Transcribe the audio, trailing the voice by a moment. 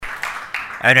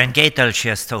Ar an gédal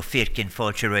sias tó fircin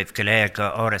fóilte roibh go léir go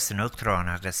áras an Uachtarán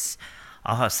agus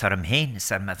áthas ar am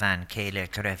héanas ar ma bhean céile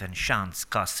go raibh an seans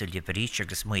gasú le baríte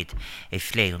agus muid é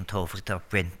phléún tófach do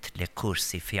brint le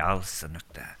cuasaí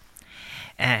fialsanachta.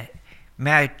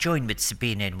 May I join with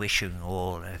Sabina in wishing you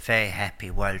all a very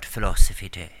happy World Philosophy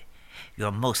Day.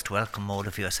 You're most welcome, all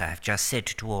of you, as I have just said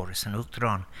to Áras an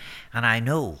Uachtarán, and I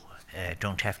know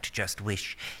don't have to just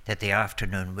wish that the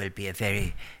afternoon will be a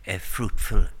very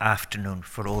fruitful afternoon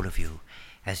for all of you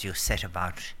as you set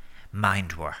about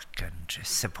mind work and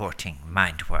supporting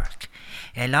mind work.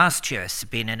 Last year,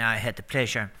 Sabina and I had the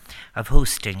pleasure of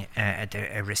hosting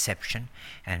a reception,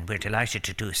 and we're delighted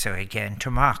to do so again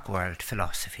to mark World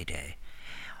Philosophy Day.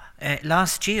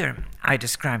 Last year, I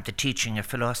described the teaching of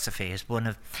philosophy as one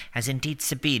of, as indeed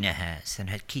Sabina has,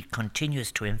 and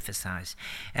continues to emphasize,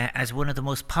 as one of the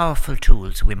most powerful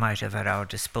tools we might have at our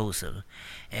disposal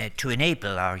to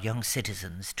enable our young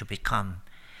citizens to become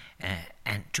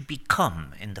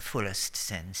in the fullest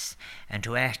sense, and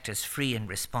to act as free and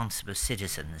responsible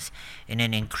citizens in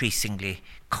an increasingly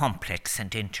complex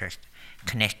and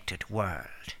interconnected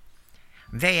world.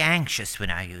 I'm very anxious when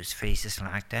I use phrases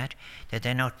like that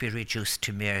they not be reduced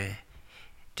to mere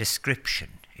description.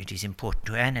 It is important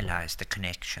to analyze the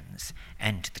connections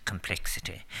and the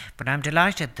complexity. But I'm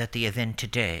delighted that the event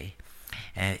today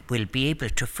will be able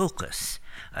to focus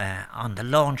on the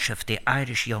launch of the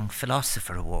Irish Young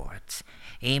Philosopher Awards,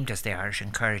 aimed, as they are, at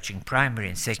encouraging primary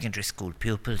and secondary school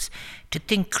pupils to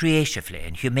think creatively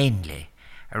and humanely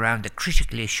around the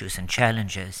critical issues and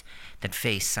challenges that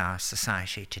face our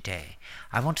society today.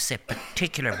 I want to say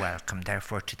particular welcome,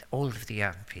 therefore, to all of the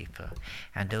young people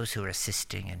and those who are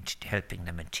assisting and helping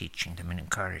them and teaching them and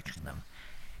encouraging them.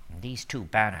 And these two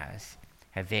banners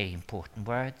have very important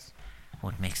words.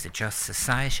 What makes a just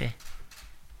society?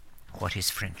 What is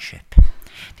friendship?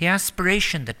 The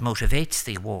aspiration that motivates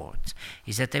the awards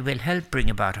is that they will help bring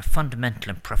about a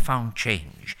fundamental and profound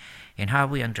change in how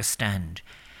we understand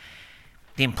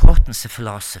the importance of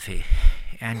philosophy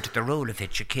and the role of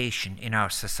education in our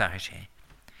society,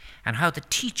 and how the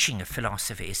teaching of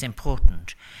philosophy is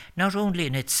important not only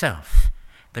in itself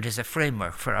but as a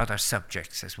framework for other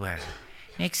subjects as well.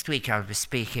 Next week I'll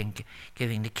be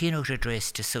giving the keynote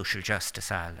address to Social Justice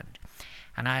Ireland,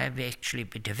 and I'll actually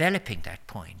be developing that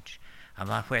point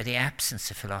about where the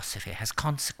absence of philosophy has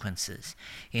consequences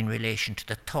in relation to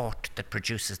the thought that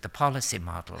produces the policy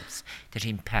models that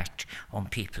impact on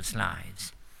people's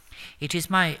lives. It is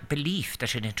my belief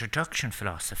that an introduction to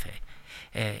philosophy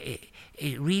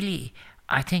it really,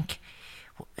 I think,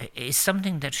 is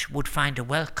something that would find a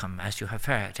welcome, as you have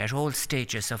heard, at all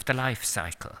stages of the life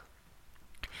cycle.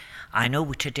 I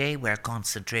know today we're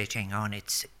concentrating on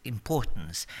its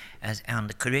importance as on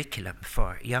the curriculum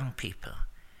for young people,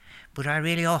 but I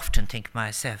really often think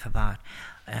myself about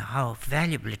how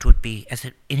valuable it would be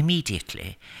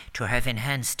immediately to have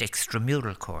enhanced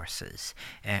extramural courses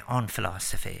on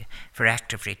philosophy for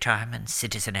active retirement,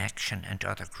 citizen action and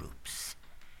other groups.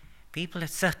 People at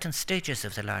certain stages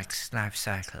of the life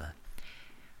cycle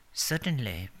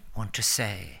suddenly want to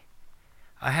say,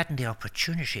 I hadn't the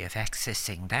opportunity of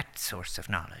accessing that source of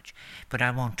knowledge, but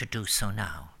I want to do so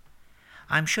now.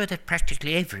 I'm sure that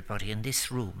practically everybody in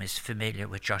this room is familiar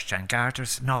with Jostein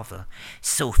Gaarder's novel,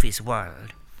 Sophie's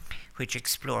World, which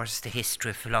explores the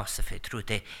history of philosophy through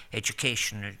the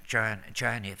educational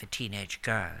journey of a teenage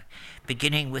girl,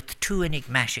 beginning with two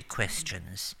enigmatic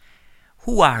questions.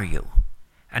 Who are you?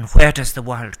 And where does the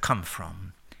world come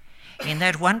from? In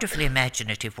that wonderfully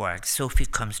imaginative work, Sophie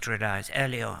comes to realize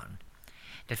early on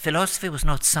that philosophy was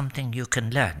not something you can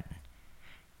learn,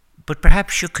 but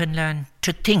perhaps you can learn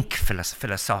to think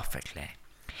philosophically.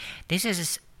 This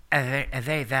is a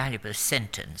very valuable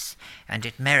sentence, and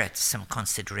it merits some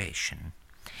consideration,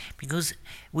 because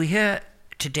we hear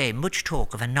today much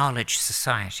talk of a knowledge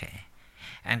society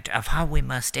and of how we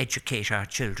must educate our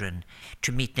children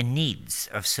to meet the needs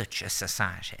of such a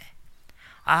society.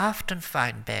 I often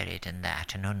find buried in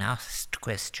that an unasked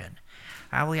question: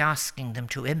 are we asking them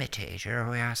to imitate, or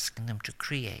are we asking them to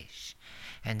create?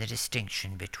 And the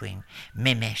distinction between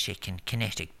mimetic and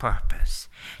kinetic purpose.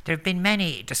 There have been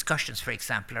many discussions, for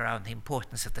example, around the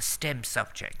importance of the STEM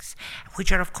subjects,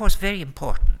 which are of course very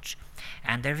important,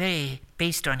 and they're very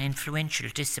based on influential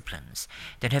disciplines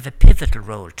that have a pivotal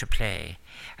role to play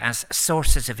as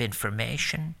sources of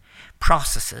information,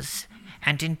 processes,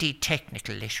 and indeed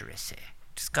technical literacy.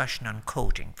 Discussion on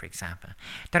coding, for example,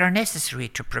 that are necessary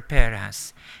to prepare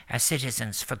us as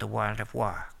citizens for the world of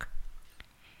work.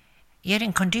 Yet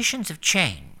in conditions of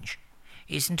change,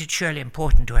 isn't it surely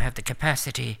important to have the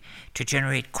capacity to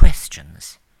generate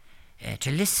questions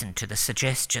to listen to the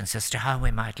suggestions as to how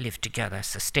we might live together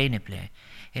sustainably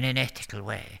in an ethical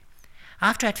way.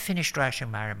 After I'd finished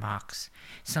writing my remarks,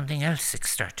 something else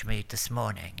occurred to me this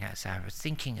morning as I was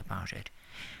thinking about it,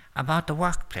 about the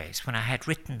workplace, when I had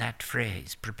written that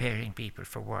phrase, preparing people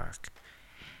for work.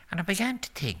 And I began to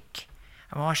think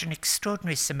of what an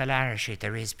extraordinary similarity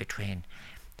there is between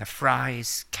the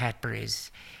Fry's,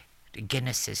 Cadbury's,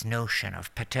 Guinness's notion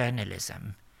of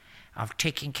paternalism, of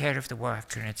taking care of the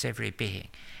worker in its every being,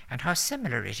 and how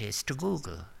similar it is to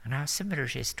Google, and how similar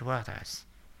it is to others.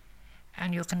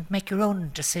 And you can make your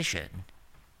own decision.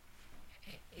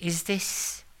 Is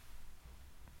this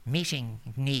meeting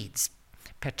needs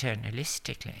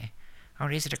paternalistically,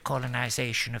 or is it a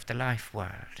colonization of the life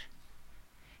world,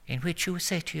 in which you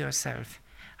say to yourself,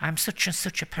 I'm such and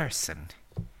such a person,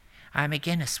 I'm a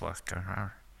Guinness worker,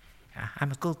 or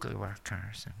I'm a Google worker,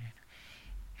 or something.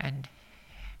 And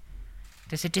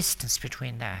there's a distance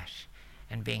between that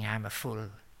and being I'm a full,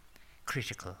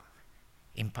 critical,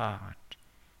 empowered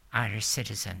Irish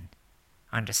citizen,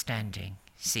 understanding,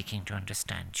 seeking to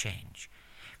understand change.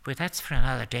 But that's for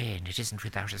another day, and it isn't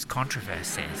without its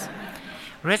controversies.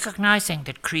 Recognizing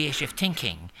that creative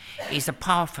thinking is a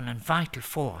powerful and vital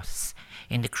force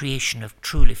in the creation of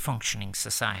truly functioning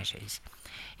societies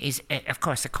is, of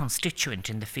course, a constituent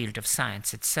in the field of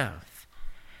science itself.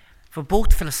 For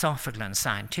both philosophical and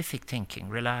scientific thinking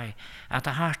rely at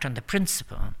the heart on the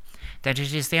principle that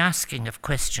it is the asking of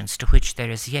questions to which there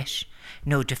is yet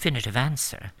no definitive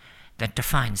answer that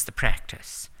defines the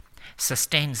practice,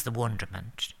 sustains the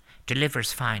wonderment,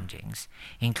 delivers findings,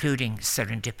 including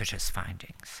serendipitous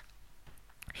findings.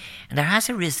 And there has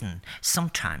arisen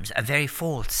sometimes a very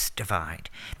false divide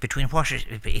between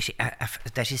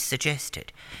that is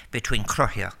suggested between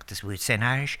croitheacht, as we would say in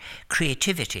Irish,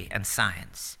 creativity and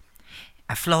science.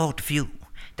 A flawed view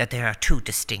that there are two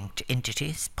distinct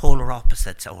entities, polar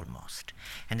opposites almost.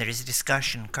 And there is a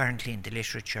discussion currently in the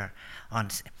literature on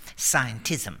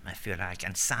scientism, if you like,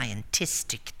 and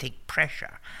scientistic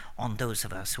pressure on those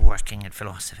of us working in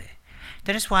philosophy.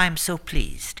 That is why I'm so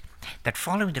pleased that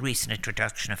following the recent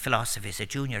introduction of philosophy as a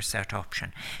junior cert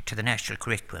option to the national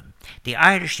curriculum, the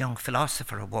Irish Young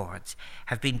Philosopher Awards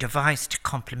have been devised to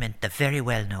complement the very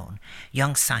well-known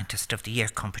Young Scientist of the Year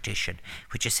competition,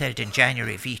 which is held in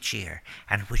January of each year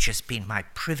and which has been my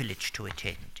privilege to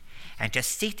attend. And to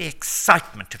see the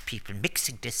excitement of people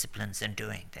mixing disciplines and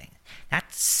doing things,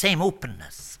 that same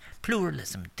openness,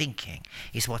 pluralism, thinking,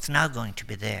 is what's now going to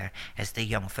be there as the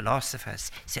young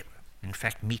philosophers in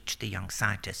fact meet the young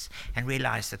scientists and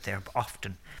realize that they're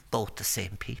often both the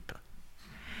same people.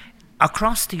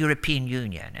 Across the European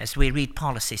Union, as we read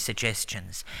policy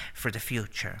suggestions for the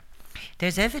future,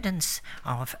 there's evidence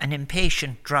of an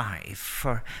impatient drive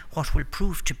for what will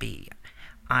prove to be,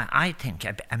 I think,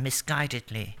 a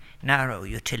misguidedly narrow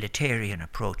utilitarian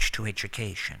approach to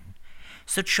education.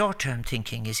 Such short-term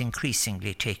thinking is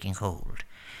increasingly taking hold,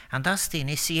 and thus the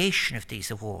initiation of these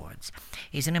awards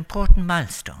is an important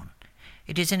milestone.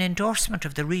 It is an endorsement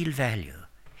of the real value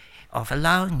of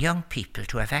allowing young people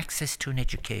to have access to an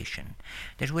education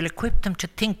that will equip them to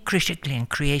think critically and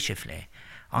creatively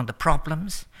on the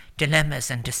problems,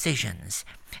 dilemmas and decisions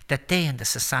that they and the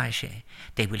society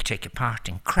they will take a part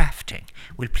in crafting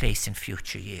will place in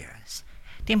future years.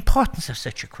 The importance of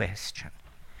such a question,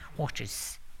 what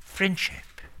is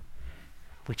friendship,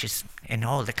 which is in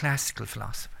all the classical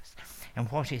philosophers,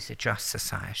 and what is a just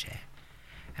society?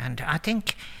 And I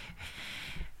think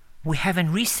we have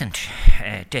in recent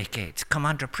decades come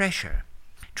under pressure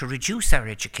to reduce our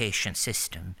education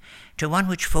system to one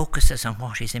which focuses on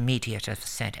what is immediate, as I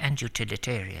said, and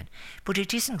utilitarian. But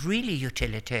it isn't really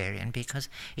utilitarian because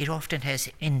it often has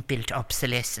inbuilt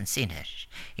obsolescence in it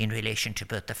in relation to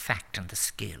both the fact and the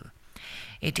skill.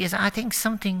 It is, I think,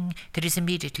 something that is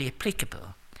immediately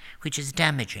applicable, which is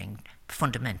damaging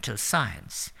fundamental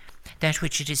science. That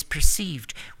which it is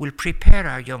perceived will prepare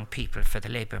our young people for the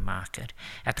labour market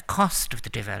at the cost of the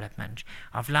development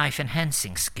of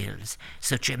life-enhancing skills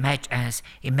such as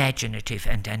imaginative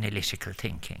and analytical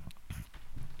thinking.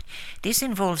 This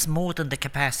involves more than the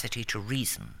capacity to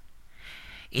reason.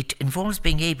 It involves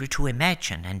being able to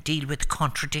imagine and deal with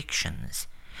contradictions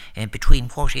between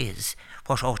what is,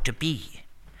 what ought to be,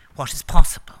 what is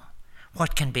possible,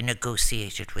 what can be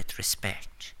negotiated with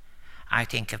respect. I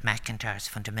think of MacIntyre's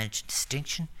fundamental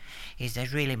distinction is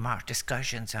that really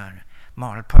discussions on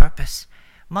moral purpose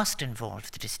must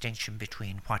involve the distinction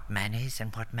between what man is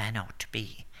and what man ought to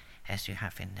be, as you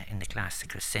have in the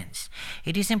classical sense.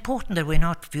 It is important that we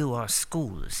not view our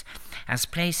schools as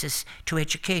places to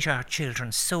educate our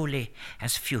children solely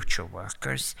as future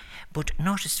workers, but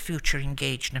not as future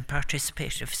engaged and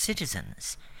participative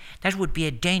citizens. That would be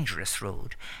a dangerous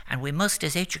road, and we must,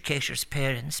 as educators,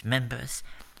 parents, members,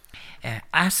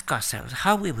 ask ourselves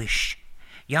how we wish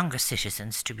younger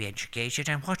citizens to be educated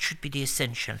and what should be the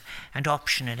essential and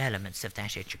optional elements of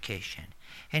that education.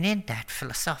 And in that,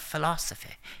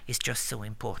 philosophy is just so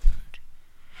important.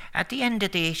 At the end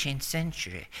of the 18th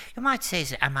century, you might say,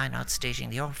 am I not stating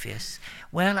the obvious?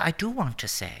 Well, I do want to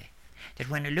say that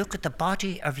when you look at the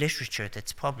body of literature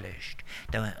that's published,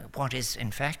 what is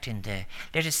in fact in the,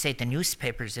 let us say, the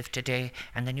newspapers of today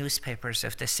and the newspapers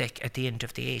of at the end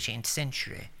of the 18th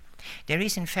century, there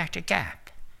is in fact a gap.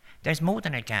 There's more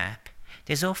than a gap.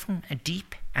 There's often a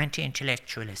deep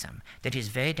anti-intellectualism that is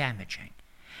very damaging.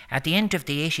 At the end of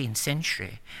the 18th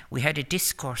century, we had a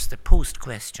discourse that posed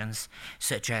questions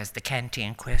such as the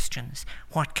Kantian questions: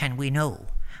 what can we know?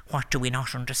 What do we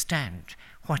not understand?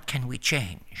 What can we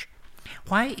change?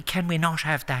 Why can we not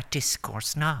have that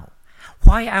discourse now?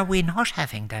 Why are we not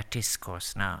having that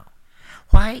discourse now?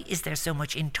 Why is there so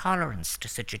much intolerance to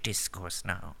such a discourse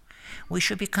now? We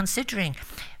should be considering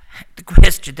the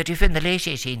question that if in the late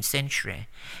 18th century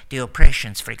the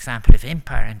oppressions, for example, of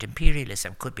empire and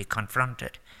imperialism could be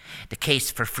confronted, the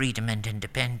case for freedom and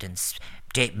independence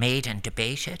made and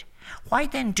debated, why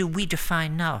then do we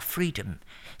define now freedom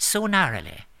so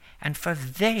narrowly and for a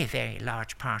very, very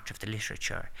large part of the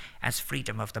literature as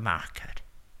freedom of the market?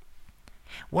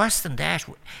 Worse than that,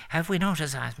 have we not,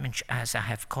 as I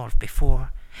have called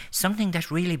before, something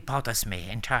that really bothers me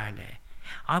entirely?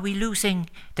 Are we losing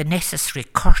the necessary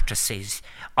courtesies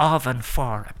of and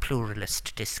for a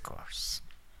pluralist discourse?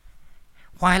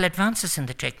 While advances in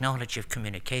the technology of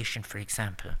communication, for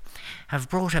example, have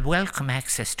brought a welcome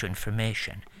access to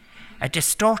information, a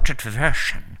distorted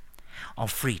version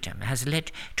of freedom has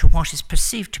led to what is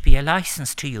perceived to be a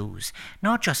license to use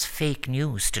not just fake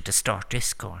news to distort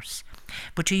discourse,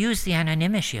 but to use the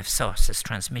anonymity of sources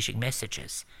transmitting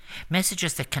messages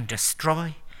that can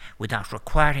destroy without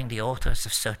requiring the authors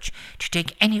of such to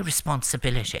take any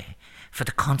responsibility for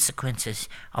the consequences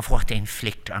of what they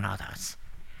inflict on others.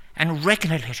 And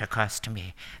regularly it occurs to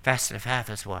me Václav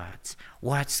Havel's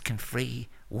words can free,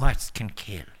 words can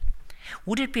kill.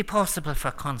 Would it be possible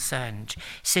for concerned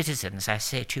citizens, I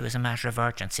say to you as a matter of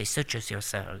urgency, such as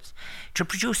yourselves, to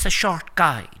produce a short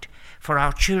guide for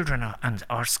our children and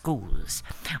our schools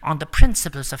on the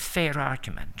principles of fair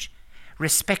argument,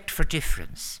 respect for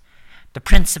difference, the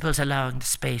principles allowing the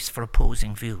space for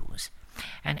opposing views?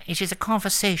 And it is a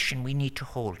conversation we need to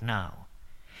hold now,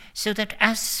 so that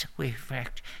as we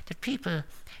reflect, that people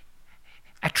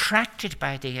attracted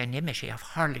by the anonymity of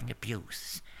hurling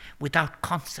abuse without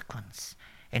consequence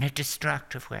in a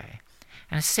destructive way,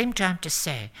 and at the same time to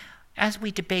say, as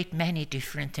we debate many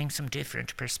different things from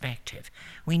different perspectives,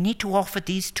 we need to offer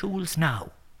these tools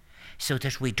now so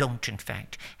that we don't, in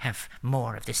fact, have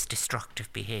more of this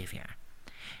destructive behaviour.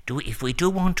 If we do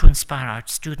want to inspire our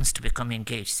students to become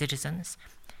engaged citizens,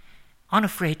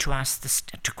 unafraid to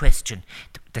to question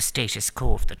the status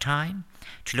quo of the time,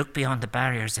 to look beyond the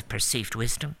barriers of perceived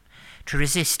wisdom, to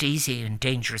resist easy and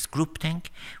dangerous groupthink,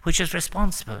 which is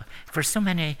responsible for so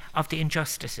many of the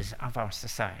injustices of our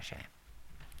society.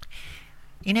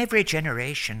 In every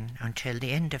generation, until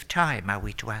the end of time, are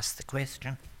we to ask the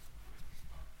question,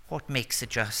 what makes a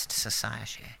just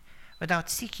society, without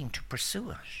seeking to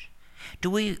pursue it?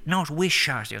 Do we not wish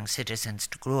our young citizens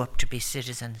to grow up to be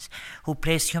citizens who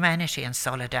place humanity and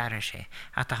solidarity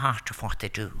at the heart of what they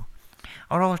do?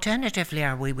 Or alternatively,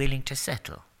 are we willing to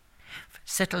settle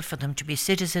for them to be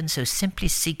citizens who simply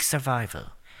seek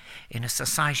survival in a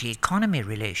society-economy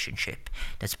relationship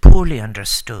that's poorly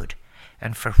understood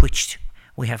and for which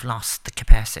we have lost the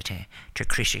capacity to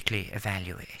critically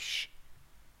evaluate?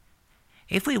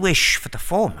 If we wish for the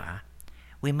former,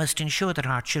 we must ensure that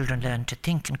our children learn to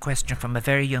think and question from a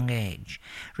very young age,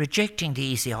 rejecting the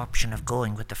easy option of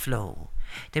going with the flow.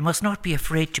 They must not be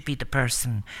afraid to be the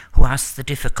person who asks the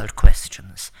difficult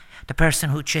questions, the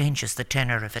person who changes the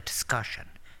tenor of a discussion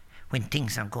when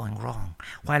things are going wrong,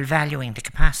 while valuing the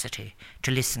capacity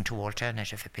to listen to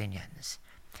alternative opinions.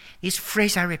 This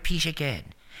phrase I repeat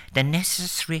again, the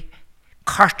necessary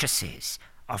courtesies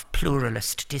of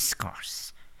pluralist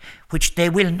discourse, which they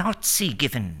will not see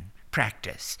given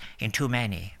practice in too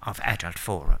many of adult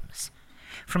forums.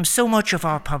 From so much of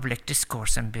our public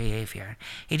discourse and behaviour,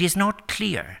 it is not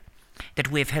clear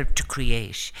that we have helped to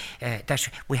create, that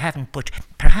we haven't, but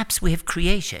perhaps we have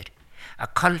created a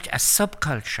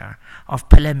subculture of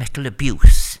polemical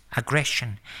abuse,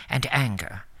 aggression and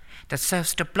anger that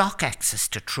serves to block access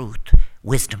to truth,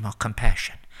 wisdom or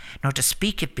compassion, not to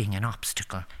speak of being an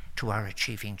obstacle to our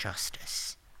achieving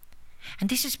justice. And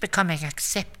this is becoming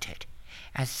accepted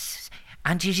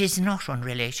and it is not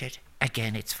unrelated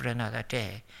again, it's for another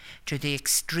day, to the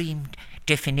extreme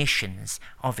definitions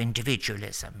of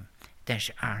individualism that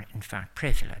are in fact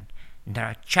prevalent. And there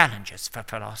are challenges for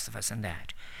philosophers in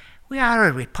that. We are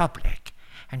a republic,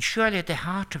 and surely at the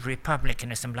heart of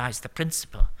republicanism lies the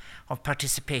principle of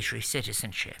participatory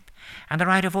citizenship and the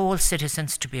right of all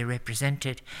citizens to be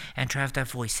represented and to have their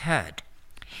voice heard.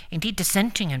 Indeed,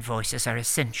 dissenting voices are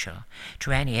essential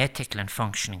to any ethical and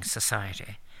functioning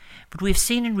society. But we've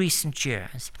seen in recent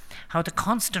years how the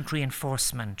constant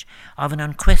reinforcement of an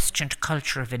unquestioned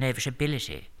culture of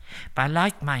inevitability by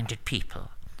like-minded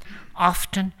people,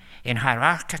 often in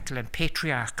hierarchical and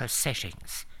patriarchal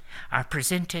settings, are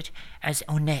presented as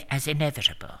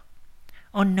inevitable,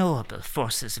 unknowable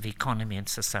forces of economy and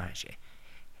society.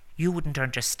 You wouldn't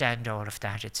understand all of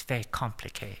that. It's very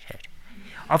complicated.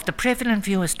 Of the prevalent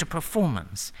view as to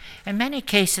performance, in many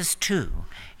cases too,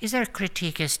 is there a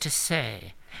critique as to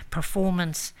say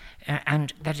performance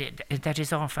and that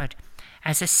is offered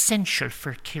as essential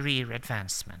for career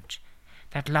advancement.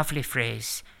 That lovely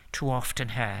phrase, too often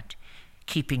heard,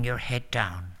 keeping your head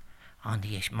down on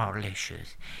the moral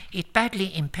issues. It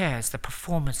badly impairs the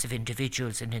performance of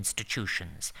individuals and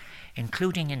institutions,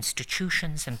 including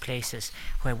institutions and places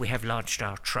where we have lodged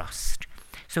our trust.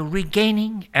 So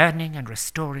regaining, earning and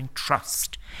restoring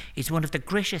trust is one of the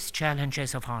greatest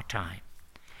challenges of our time.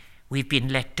 We've been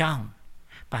let down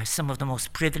by some of the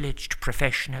most privileged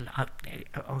professional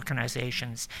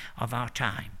organizations of our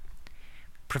time.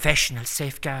 Professional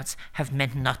safeguards have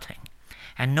meant nothing,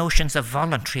 and notions of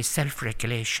voluntary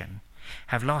self-regulation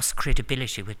have lost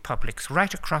credibility with publics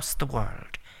right across the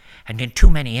world, and in too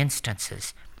many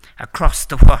instances across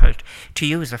the world, to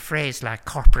use a phrase like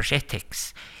corporate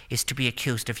ethics is to be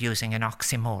accused of using an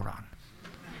oxymoron.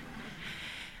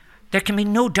 There can be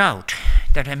no doubt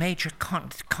that a major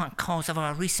cause of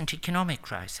our recent economic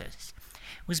crisis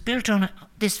was built on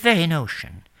this very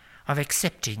notion of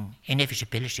accepting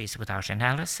inevitabilities without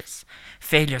analysis,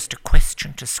 failures to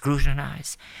question, to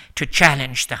scrutinize, to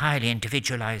challenge the highly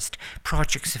individualized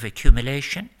projects of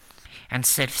accumulation and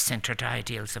self-centered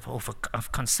ideals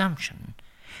of consumption,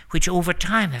 which over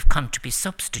time have come to be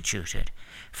substituted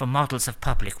for models of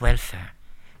public welfare,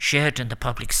 shared in the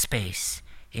public space,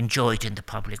 enjoyed in the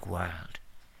public world.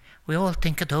 We all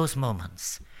think of those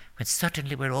moments when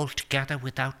suddenly we're all together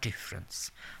without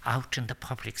difference, out in the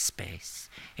public space,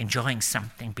 enjoying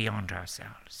something beyond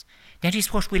ourselves. That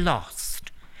is what we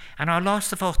lost, and our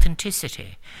loss of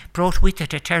authenticity brought with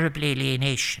it a terrible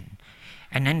alienation,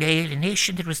 and an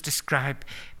alienation that was described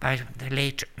by the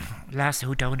late,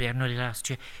 who died only last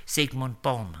year, Zygmunt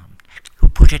Bauman, who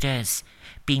put it as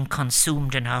being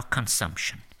consumed in our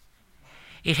consumption.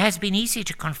 It has been easy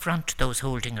to confront those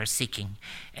holding or seeking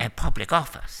public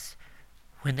office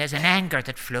when there's an anger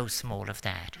that flows from all of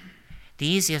that. The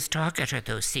easiest target are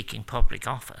those seeking public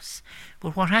office.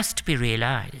 But what has to be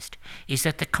realized is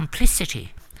that the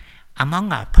complicity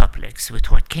among our publics with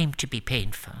what came to be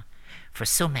painful for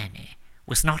so many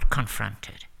was not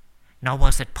confronted, nor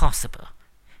was it possible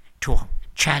to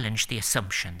challenge the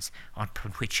assumptions on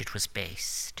which it was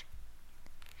based.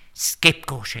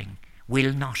 Scapegoating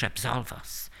will not absolve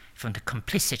us from the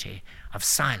complicity of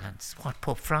silence, what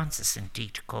Pope Francis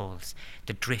indeed calls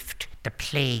the drift, the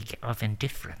plague of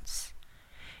indifference.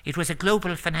 It was a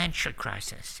global financial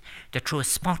crisis that threw a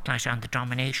spotlight on the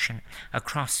domination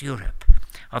across Europe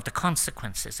of the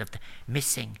consequences of the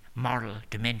missing moral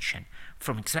dimension,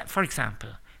 for example,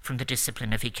 from the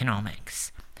discipline of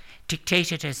economics,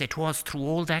 dictated as it was through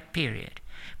all that period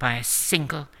by a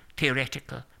single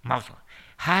theoretical model,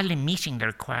 hardly meeting the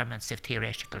requirements of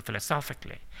theoretical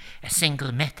philosophically, a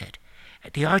single method.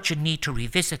 The urgent need to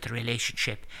revisit the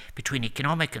relationship between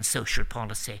economic and social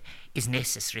policy is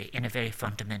necessary in a very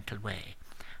fundamental way.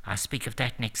 I'll speak of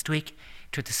that next week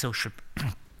to the Social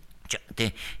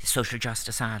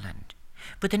Justice Ireland.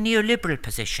 But the neoliberal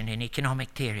position in economic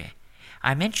theory,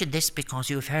 I mention this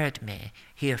because you've heard me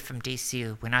here from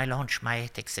DCU when I launched my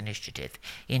ethics initiative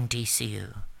in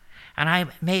DCU. And I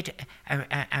made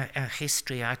a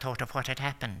history, I thought, of what had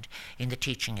happened in the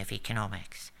teaching of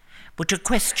economics. But to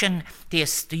question the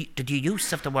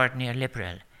use of the word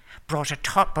neoliberal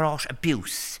brought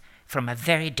abuse from a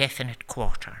very definite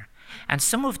quarter. And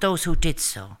some of those who did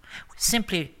so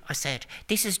simply said,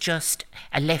 this is just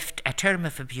a term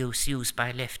of abuse used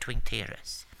by left-wing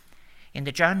theorists. In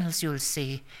the journals you'll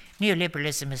see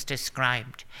neoliberalism is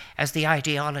described as the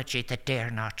ideology that dare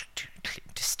not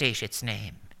to state its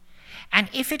name. And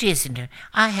if it isn't,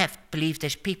 I have believed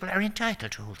that people are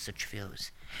entitled to hold such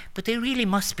views. But they really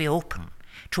must be open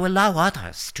to allow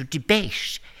others to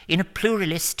debate in a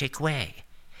pluralistic way.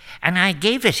 And I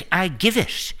give it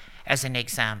as an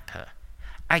example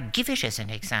I give it as an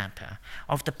example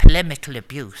of the polemical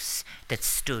abuse that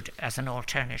stood as an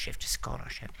alternative to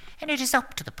scholarship. And it is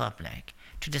up to the public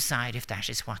to decide if that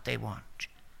is what they want.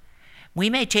 We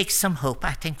may take some hope,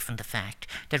 I think, from the fact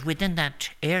that within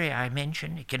that area I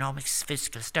mentioned, economics,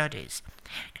 fiscal studies,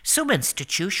 some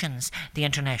institutions, the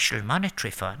International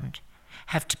Monetary Fund,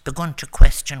 have begun to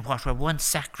question what were once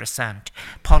sacrosanct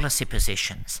policy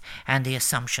positions and the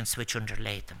assumptions which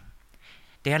underlay them.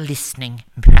 They are listening,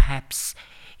 perhaps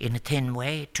in a thin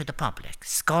way, to the public.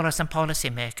 Scholars and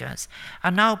policymakers are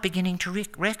now beginning to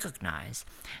recognize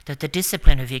that the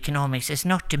discipline of economics is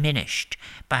not diminished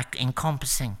by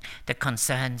encompassing the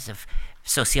concerns of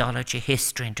sociology,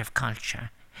 history, and of culture,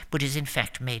 but is in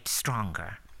fact made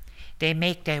stronger. They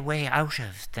make their way out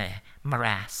of the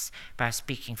morass by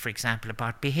speaking, for example,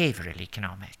 about behavioral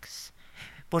economics.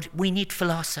 But we need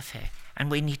philosophy,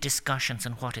 and we need discussions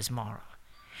on what is moral.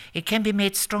 It can be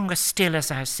made stronger still, as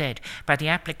I've said, by the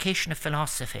application of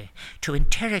philosophy to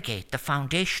interrogate the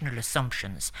foundational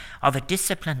assumptions of a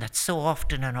discipline that so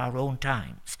often in our own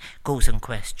times goes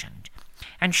unquestioned.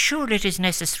 And surely it is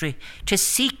necessary to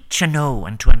seek to know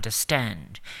and to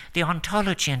understand the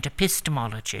ontology and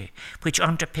epistemology which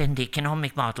underpin the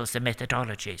economic models and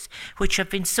methodologies which have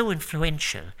been so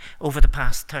influential over the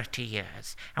past 30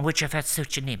 years and which have had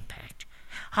such an impact.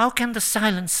 How can the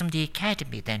silence from the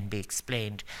academy then be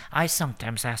explained? I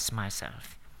sometimes ask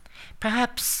myself.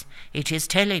 Perhaps it is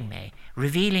telling me,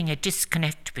 revealing a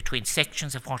disconnect between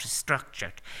sections of what is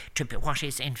structured to what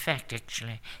is in fact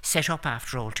actually set up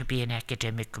after all to be an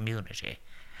academic community.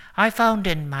 I found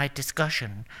in my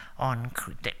discussion on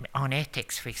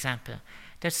ethics, for example,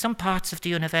 that some parts of the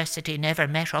university never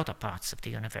met other parts of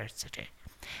the university.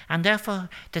 And therefore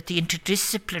that the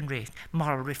interdisciplinary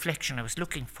moral reflection I was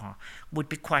looking for would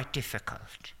be quite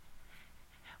difficult.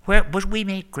 But we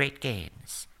made great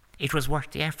gains. It was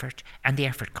worth the effort, and the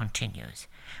effort continues.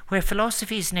 Where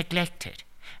philosophy is neglected,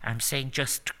 I'm saying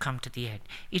just to come to the end,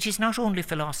 it is not only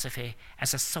philosophy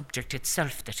as a subject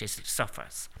itself that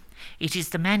suffers. It is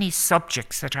the many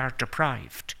subjects that are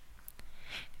deprived.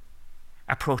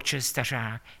 Approaches that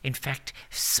are, in fact,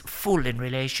 full in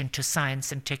relation to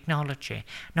science and technology,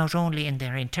 not only in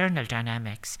their internal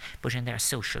dynamics, but in their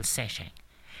social setting.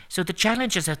 So the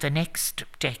challenges of the next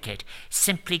decade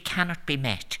simply cannot be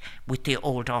met with the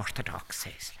old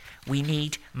orthodoxies. We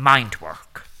need mind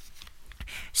work.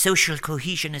 Social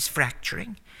cohesion is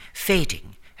fracturing,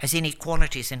 fading, as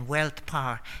inequalities in wealth,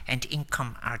 power, and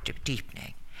income are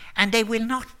deepening. And they will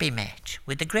not be met,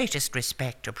 with the greatest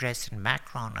respect to President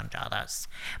Macron and others,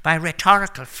 by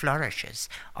rhetorical flourishes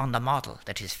on the model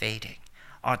that is fading,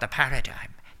 or the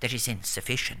paradigm that is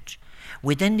insufficient.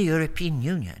 Within the European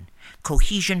Union,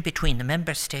 cohesion between the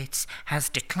member states has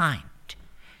declined.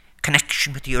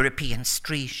 Connection with the European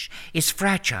street is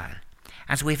fragile,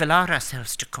 as we've allowed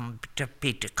ourselves to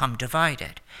become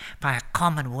divided by a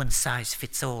common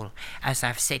one-size-fits-all, as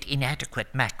I've said,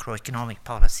 inadequate macroeconomic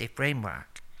policy framework,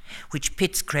 which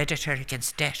pits creditor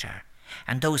against debtor,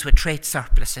 and those with trade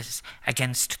surpluses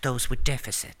against those with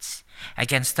deficits,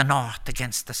 against the North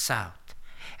against the South,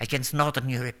 against Northern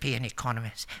European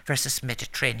economies versus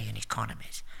Mediterranean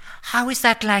economies. How is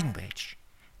that language?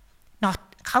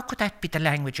 How could that be the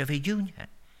language of a union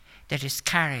that is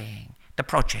carrying the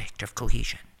project of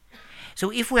cohesion? So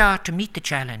if we are to meet the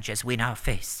challenges we now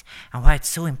face, and why it's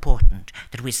so important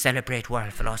that we celebrate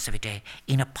World Philosophy Day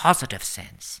in a positive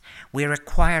sense, we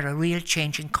require a real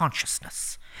change in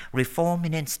consciousness, reform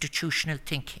in institutional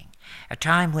thinking, a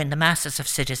time when the masses of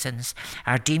citizens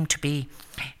are deemed to be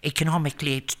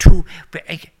economically too...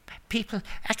 People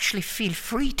actually feel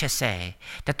free to say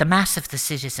that the mass of the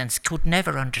citizens could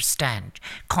never understand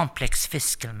complex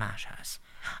fiscal matters.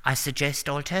 I suggest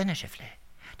alternatively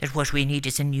that what we need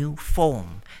is a new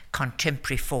form,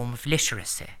 contemporary form of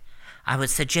literacy. I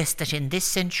would suggest that in this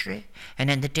century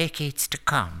and in the decades to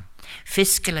come,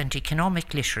 fiscal and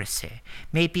economic literacy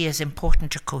may be as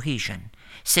important to cohesion,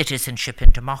 citizenship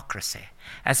and democracy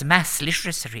as mass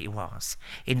literacy was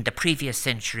in the previous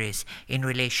centuries in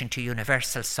relation to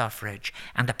universal suffrage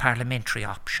and the parliamentary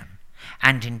option,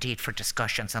 and indeed for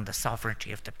discussions on the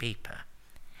sovereignty of the people.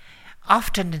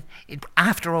 Often,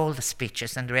 after all the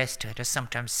speeches and the rest of it, I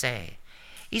sometimes say,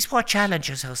 is what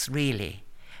challenges us really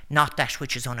not that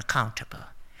which is unaccountable.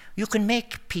 You can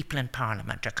make people in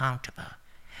Parliament accountable,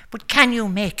 but can you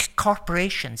make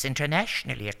corporations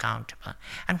internationally accountable?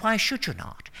 And why should you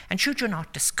not? And should you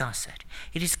not discuss it?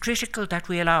 It is critical that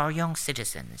we allow our young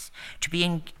citizens to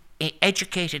be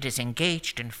educated as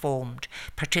engaged, informed,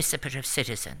 participative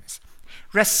citizens.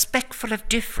 respectful of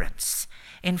difference,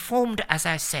 informed, as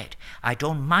I said, I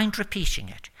don't mind repeating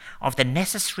it, of the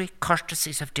necessary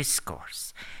courtesies of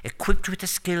discourse, equipped with the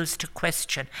skills to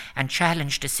question and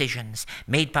challenge decisions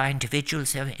made by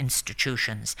individuals or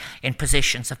institutions in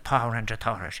positions of power and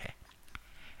authority,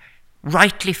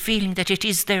 rightly feeling that it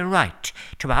is their right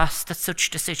to ask that such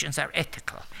decisions are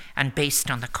ethical and based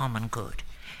on the common good.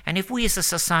 And if we as a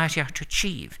society are to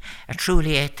achieve a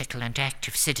truly ethical and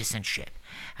active citizenship,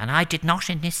 and I did not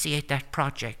initiate that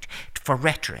project for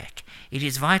rhetoric, it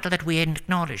is vital that we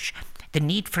acknowledge the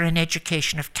need for an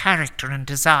education of character and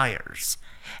desires,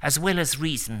 as well as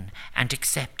reason, and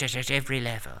accept it at every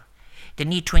level. The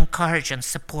need to encourage and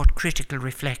support critical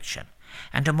reflection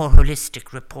and a more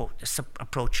holistic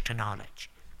approach to knowledge.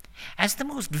 As the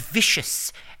most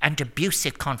vicious and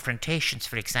abusive confrontations,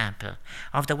 for example,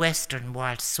 of the Western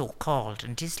world, so-called,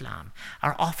 and Islam,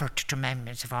 are offered to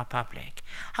members of our public,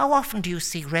 how often do you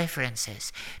see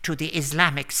references to the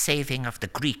Islamic saving of the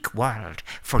Greek world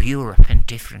for Europe in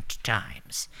different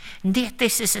times? And yet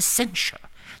this is essential,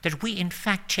 that we in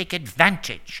fact take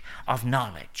advantage of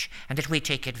knowledge, and that we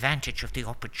take advantage of the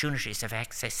opportunities of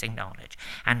accessing knowledge.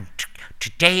 And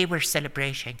today we're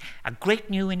celebrating a great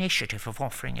new initiative of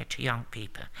offering it to young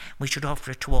people. We should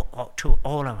offer it to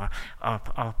all of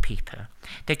our people.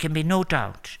 There can be no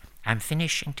doubt, I'm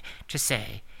finishing to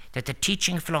say, that the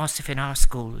teaching of philosophy in our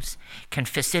schools can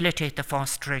facilitate the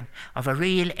fostering of a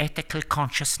real ethical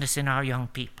consciousness in our young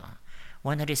people,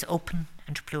 one that is open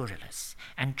and pluralist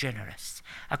and generous,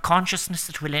 a consciousness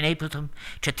that will enable them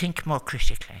to think more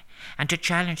critically and to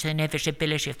challenge the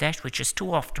inevitability of that which is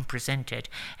too often presented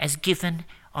as given,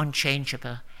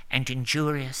 unchangeable, and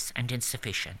injurious and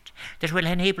insufficient, that will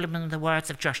enable them, in the words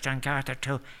of Josh Garther,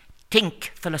 to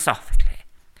think philosophically.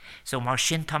 So mar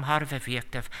sin tam harva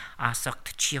viactav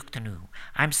asacht chioctanu.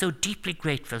 I'm so deeply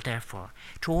grateful, therefore,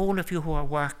 to all of you who are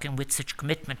working with such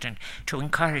commitment and to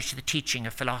encourage the teaching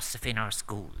of philosophy in our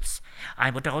schools.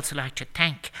 I would also like to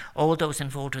thank all those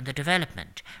involved in the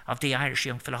development of the Irish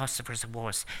Young Philosophers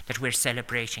Awards that we're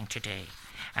celebrating today.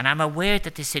 And I'm aware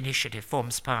that this initiative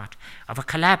forms part of a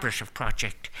collaborative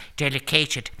project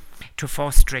dedicated to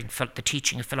fostering the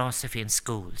teaching of philosophy in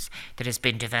schools that has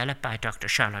been developed by Dr.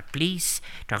 Charlotte Blees,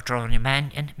 Dr. Ronnie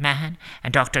Mahan,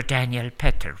 and Dr. Daniel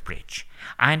Petherbridge.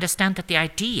 I understand that the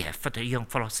idea for the Young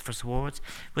Philosophers Awards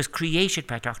was created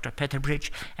by Dr. Petherbridge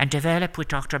and developed with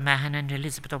Dr. Mahan and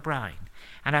Elizabeth O'Brien.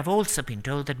 And I've also been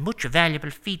told that much valuable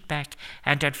feedback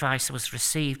and advice was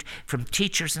received from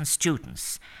teachers and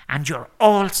students. And you're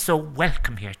all so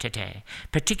welcome here today,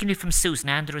 particularly from Susan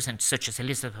Andrews and such as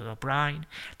Elizabeth O'Brien,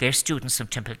 their students from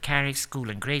Temple Carrick School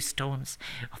in Greystones,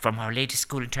 from Our Lady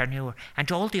School in Terranure,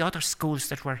 and all the other schools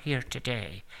that were here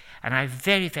today. And I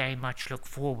very, very much look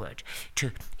forward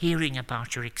to hearing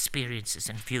about your experiences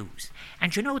and views.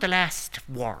 And you know, the last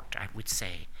word, I would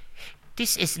say,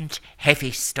 this isn't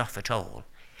heavy stuff at all.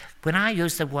 When I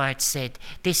use the word said,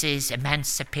 this is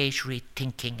emancipatory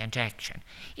thinking and action,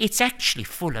 it's actually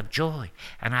full of joy.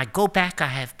 And I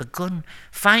have begun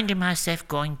finding myself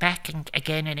going back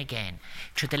again and again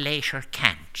to the later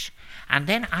Kant. And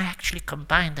then I actually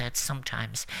combine that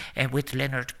sometimes with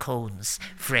Leonard Cohen's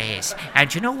phrase.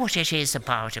 And you know what it is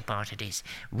about it is,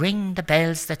 ring the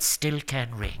bells that still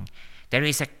can ring. There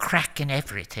is a crack in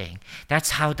everything.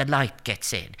 That's how the light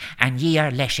gets in. And ye are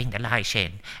letting the light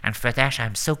in. And for that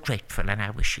I'm so grateful, and I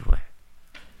wish you were.